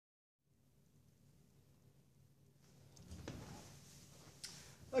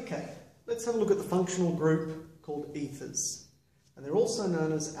Okay, let's have a look at the functional group called ethers. And they're also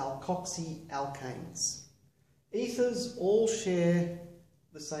known as alkoxyalkanes. Ethers all share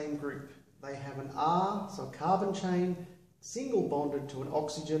the same group. They have an R, so a carbon chain, single bonded to an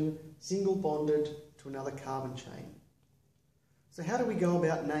oxygen, single bonded to another carbon chain. So how do we go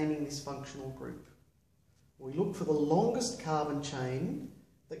about naming this functional group? We look for the longest carbon chain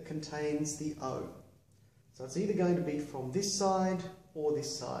that contains the O. So it's either going to be from this side or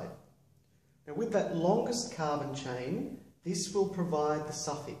this side. Now with that longest carbon chain, this will provide the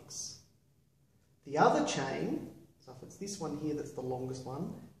suffix. The other chain, so if it's this one here that's the longest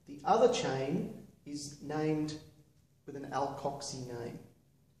one, the other chain is named with an alkoxy name.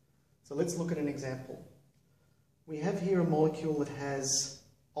 So let's look at an example. We have here a molecule that has,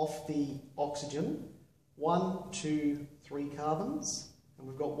 off the oxygen, 1, 2, 3 carbons, and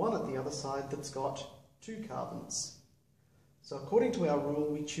we've got one at the other side that's got 2 carbons. So according to our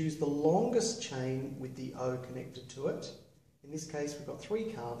rule, we choose the longest chain with the O connected to it. In this case, we've got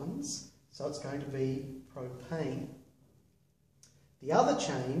 3 carbons, so it's going to be propane. The other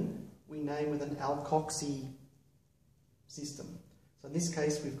chain we name with an alkoxy system. So in this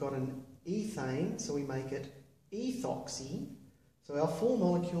case, we've got an ethane, so we make it ethoxy. So our full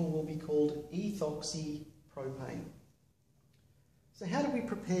molecule will be called ethoxypropane. So how do we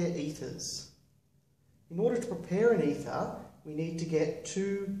prepare ethers? In order to prepare an ether, we need to get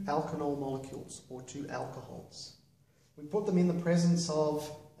 2 alkanol molecules, or 2 alcohols. We put them in the presence of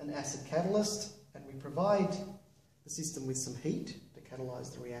an acid catalyst, and we provide the system with some heat to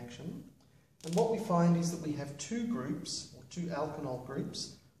catalyse the reaction. And what we find is that we have 2 groups, or 2 alkanol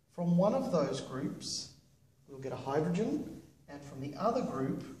groups. From one of those groups, we'll get a hydrogen, and from the other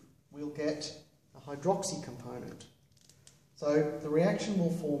group, we'll get a hydroxy component. So the reaction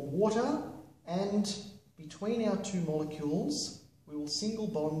will form water, and between our 2 molecules, we will single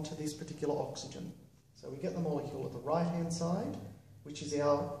bond to this particular oxygen. So we get the molecule at the right-hand side, which is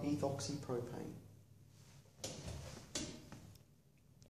our ethoxypropane.